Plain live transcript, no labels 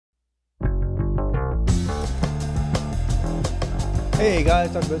Hey guys,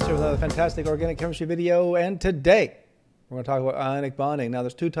 Dr. Boots here with another fantastic organic chemistry video, and today we're going to talk about ionic bonding. Now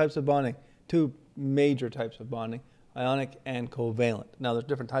there's two types of bonding, two major types of bonding, ionic and covalent. Now there's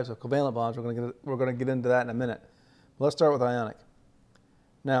different types of covalent bonds. We're going to get into that in a minute. Let's start with ionic.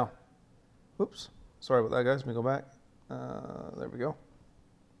 Now, oops, sorry about that guys, let me go back. There we go.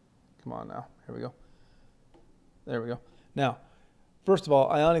 Come on now, here we go. There we go. Now, first of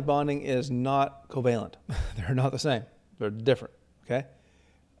all, ionic bonding is not covalent. They're not the same. They're different. Okay,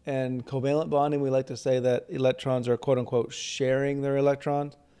 and covalent bonding, we like to say that electrons are quote-unquote sharing their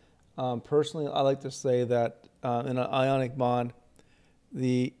electrons. Personally, I like to say that in an ionic bond,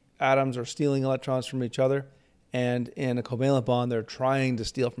 the atoms are stealing electrons from each other, and in a covalent bond, they're trying to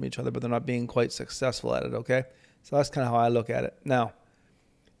steal from each other, but they're not being quite successful at it, okay? So that's kind of how I look at it. Now,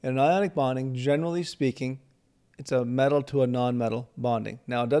 in an ionic bonding, generally speaking, it's a metal to a non-metal bonding.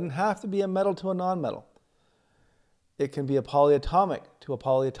 Now, it doesn't have to be a metal to a non-metal. It can be a polyatomic to a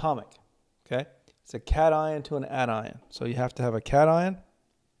polyatomic, okay? It's a cation to an anion. So you have to have a cation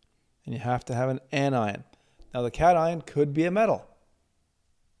and you have to have an anion. Now the cation could be a metal.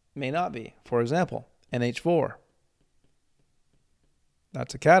 May not be. For example, NH4.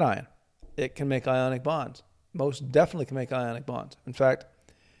 That's a cation. It can make ionic bonds. Most definitely can make ionic bonds. In fact,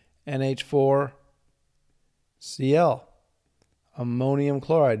 NH4Cl, ammonium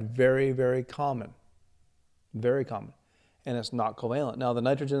chloride, very, very common. Very common. And it's not covalent. Now, the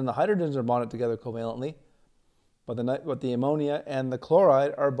nitrogen and the hydrogens are bonded together covalently, but the ammonia and the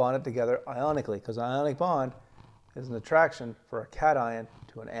chloride are bonded together ionically, because an ionic bond is an attraction for a cation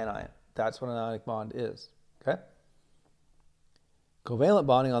to an anion. That's what an ionic bond is. Okay? Covalent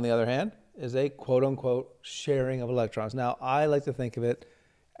bonding, on the other hand, is a quote-unquote sharing of electrons. Now, I like to think of it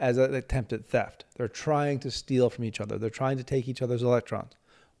as an attempted theft. They're trying to steal from each other. They're trying to take each other's electrons.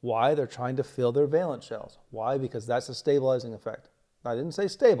 Why? They're trying to fill their valence shells. Why? Because that's a stabilizing effect. I didn't say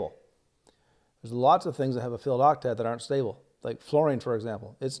stable. There's lots of things that have a filled octet that aren't stable. Like fluorine, for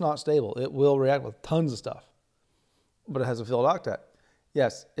example. It's not stable. It will react with tons of stuff, but it has a filled octet.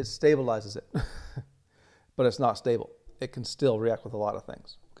 Yes, it stabilizes it, but it's not stable. It can still react with a lot of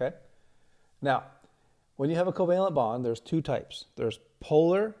things, okay? Now, when you have a covalent bond, there's two types. There's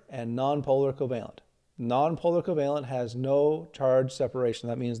polar and non-polar covalent. Non-polar covalent has no charge separation.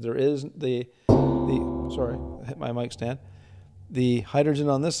 That means there is sorry, I hit my mic stand. The hydrogen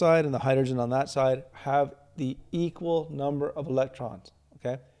on this side and the hydrogen on that side have the equal number of electrons,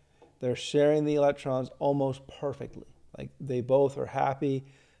 okay? They're sharing the electrons almost perfectly. Like they both are happy.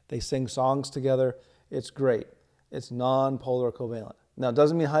 They sing songs together. It's great. It's non-polar covalent. Now, it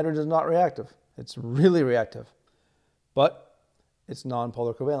doesn't mean hydrogen is not reactive. It's really reactive. But it's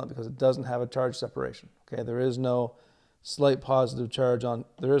non-polar covalent because it doesn't have a charge separation. Okay, there is no slight positive charge on,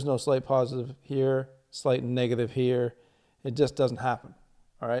 there is no slight positive here, slight negative here. It just doesn't happen.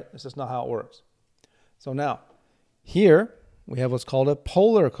 All right, it's just not how it works. So now, here we have what's called a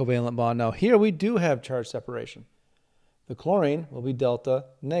polar covalent bond. Now here we do have charge separation. The chlorine will be delta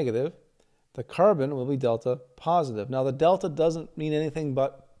negative. The carbon will be delta positive. Now the delta doesn't mean anything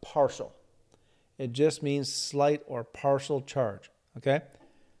but partial. It just means slight or partial charge. Okay,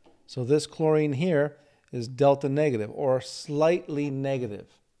 so this chlorine here is delta negative or slightly negative.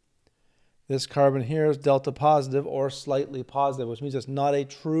 This carbon here is delta positive or slightly positive, which means it's not a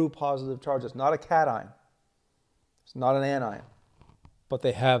true positive charge. It's not a cation. It's not an anion, but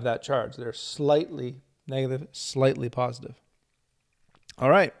they have that charge. They're slightly negative, slightly positive. All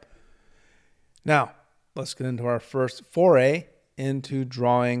right, now let's get into our first foray into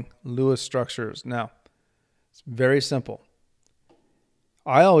drawing Lewis structures. Now, it's very simple.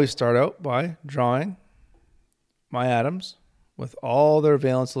 I always start out by drawing my atoms with all their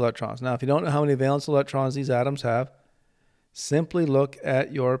valence electrons. Now, if you don't know how many valence electrons these atoms have, simply look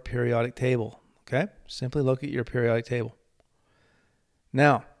at your periodic table, okay? Simply look at your periodic table.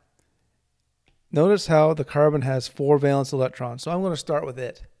 Now, notice how the carbon has 4 valence electrons. So I'm going to start with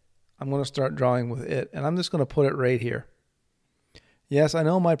it. I'm going to start drawing with it, and I'm just going to put it right here. Yes, I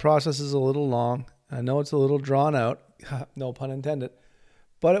know my process is a little long. I know it's a little drawn out, no pun intended.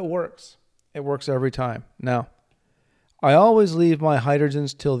 But it works. It works every time. Now, I always leave my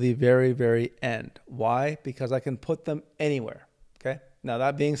hydrogens till the very, very end. Why? Because I can put them anywhere. Okay? Now,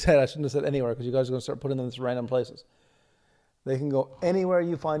 that being said, I shouldn't have said anywhere because you guys are going to start putting them in random places. They can go anywhere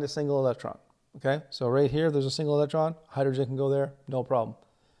you find a single electron. Okay? So right here, there's a single electron. Hydrogen can go there. No problem.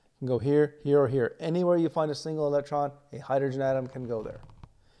 It can go here, here, or here. Anywhere you find a single electron, a hydrogen atom can go there.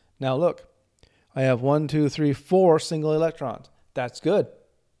 Now, look. I have 1, 2, 3, 4 single electrons. That's good.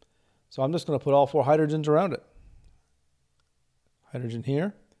 So I'm just going to put all 4 hydrogens around it. Hydrogen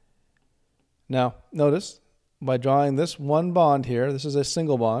here. Now, notice by drawing this one bond here. This is a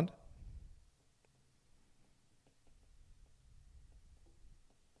single bond.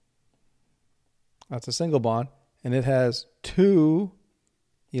 That's a single bond, and it has 2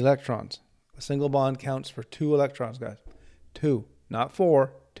 electrons. A single bond counts for 2 electrons, guys. 2, not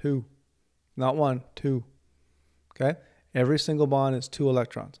 4, 2. Not 1, 2. Okay? Every single bond is 2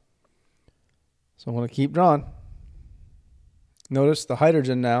 electrons. So I'm going to keep drawing. Notice the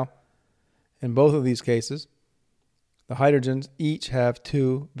hydrogen now, in both of these cases, the hydrogens each have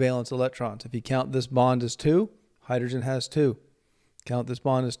 2 valence electrons. If you count this bond as 2, hydrogen has 2. Count this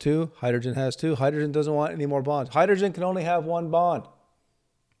bond as 2, hydrogen has 2. Hydrogen doesn't want any more bonds. Hydrogen can only have 1 bond.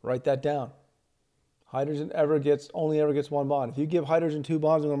 Write that down. Hydrogen only ever gets 1 bond. If you give hydrogen 2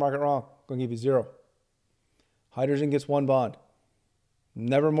 bonds, I'm going to mark it wrong. I'm going to give you 0. Hydrogen gets 1 bond.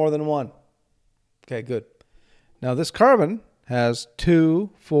 Never more than 1. Okay, good. Now this carbon has 2,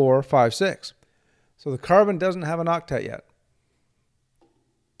 4, 5, 6. So the carbon doesn't have an octet yet.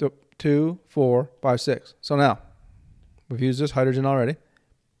 2, 4, 5, 6. So now, we've used this hydrogen already.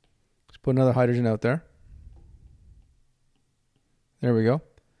 Let's put another hydrogen out there. There we go.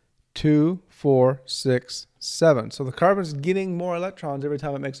 2, 4, 6, 7. So the carbon's getting more electrons every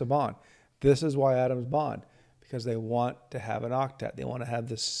time it makes a bond. This is why atoms bond, because they want to have an octet. They want to have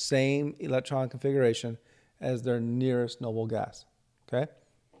the same electron configuration as their nearest noble gas. Okay?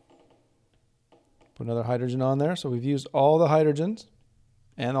 Put another hydrogen on there. So we've used all the hydrogens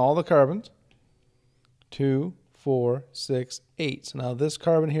and all the carbons. 2, 4, 6, 8. So now this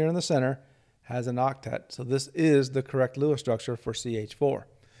carbon here in the center has an octet. So this is the correct Lewis structure for CH4.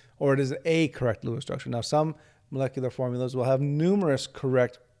 Or it is a correct Lewis structure. Now some molecular formulas will have numerous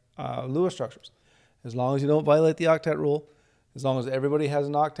correct Lewis structures. As long as you don't violate the octet rule, as long as everybody has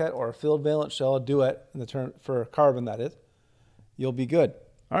an octet or a filled valence shell, a duet in the term for carbon that is, you'll be good.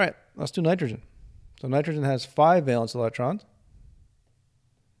 All right, let's do nitrogen. So nitrogen has 5 valence electrons.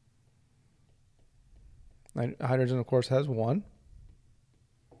 Hydrogen, of course, has 1.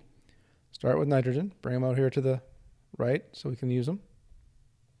 Start with nitrogen. Bring them out here to the right so we can use them.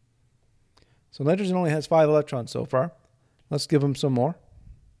 So nitrogen only has 5 electrons so far. Let's give them some more.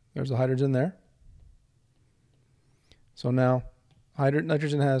 There's the hydrogen there. So now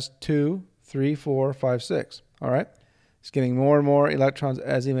nitrogen has 2, 3, 4, 5, 6. All right. It's getting more and more electrons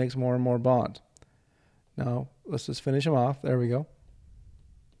as he makes more and more bonds. Now let's just finish him off. There we go.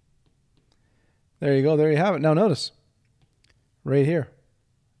 There you go. There you have it. Now notice right here.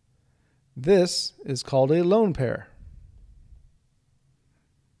 This is called a lone pair.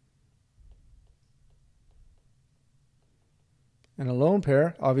 And a lone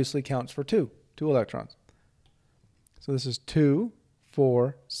pair obviously counts for 2 electrons. So this is 2,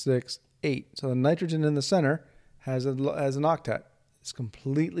 4, 6, 8. So the nitrogen in the center has an octet. It's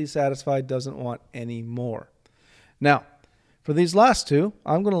completely satisfied, doesn't want any more. Now, for these last 2,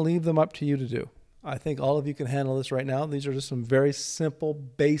 I'm going to leave them up to you to do. I think all of you can handle this right now. These are just some very simple,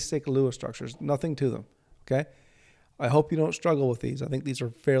 basic Lewis structures. Nothing to them, okay? I hope you don't struggle with these. I think these are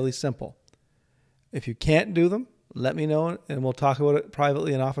fairly simple. If you can't do them, let me know, and we'll talk about it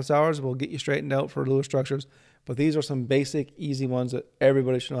privately in office hours. We'll get you straightened out for Lewis structures. But these are some basic, easy ones that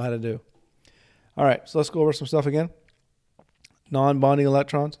everybody should know how to do. All right, so let's go over some stuff again. Non-bonding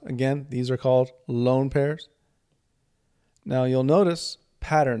electrons. Again, these are called lone pairs. Now, you'll notice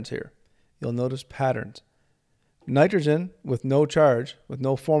patterns here. You'll notice patterns. Nitrogen with no charge, with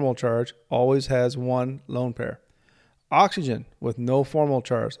no formal charge, always has 1 lone pair. Oxygen with no formal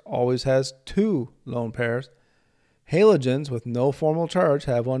charge always has 2 lone pairs. Halogens with no formal charge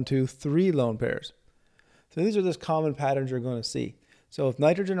have 1, 2, 3 lone pairs. So these are just common patterns you're going to see. So if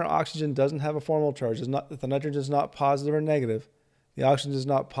nitrogen or oxygen doesn't have a formal charge, if the nitrogen is not positive or negative, the oxygen is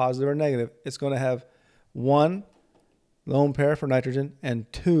not positive or negative, it's going to have 1 lone pair for nitrogen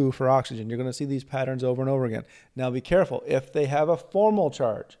and 2 for oxygen. You're going to see these patterns over and over again. Now be careful. If they have a formal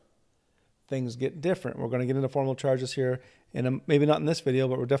charge, things get different. We're going to get into formal charges here, maybe not in this video,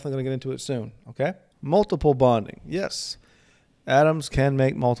 but we're definitely going to get into it soon. Okay? Multiple bonding. Yes. Atoms can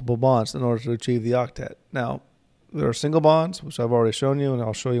make multiple bonds in order to achieve the octet. Now, there are single bonds, which I've already shown you, and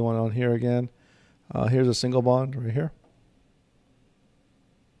I'll show you one on here again. Here's a single bond right here.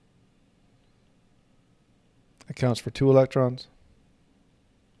 It counts for 2 electrons.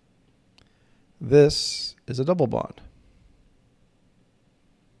 This is a double bond.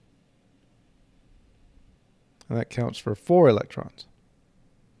 And that counts for 4 electrons.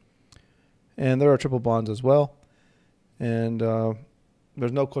 And there are triple bonds as well. And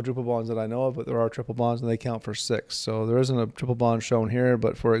there's no quadruple bonds that I know of, but there are triple bonds, and they count for 6. So there isn't a triple bond shown here,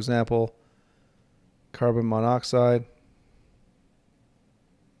 but for example, carbon monoxide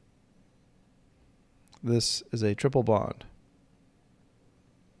This is a triple bond.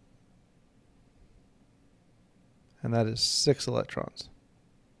 And that is 6 electrons.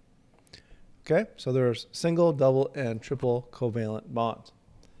 Okay, so there's single, double, and triple covalent bonds.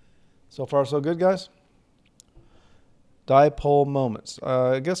 So far, so good, guys? Dipole moments.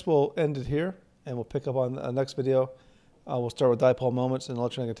 I guess we'll end it here, and we'll pick up on the next video. We'll start with dipole moments and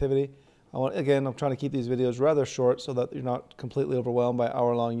electronegativity. Again, I'm trying to keep these videos rather short so that you're not completely overwhelmed by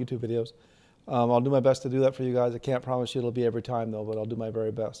hour-long YouTube videos. I'll do my best to do that for you guys. I can't promise you it'll be every time, though, but I'll do my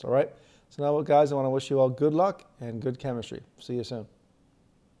very best, all right? So now, guys, I want to wish you all good luck and good chemistry. See you soon.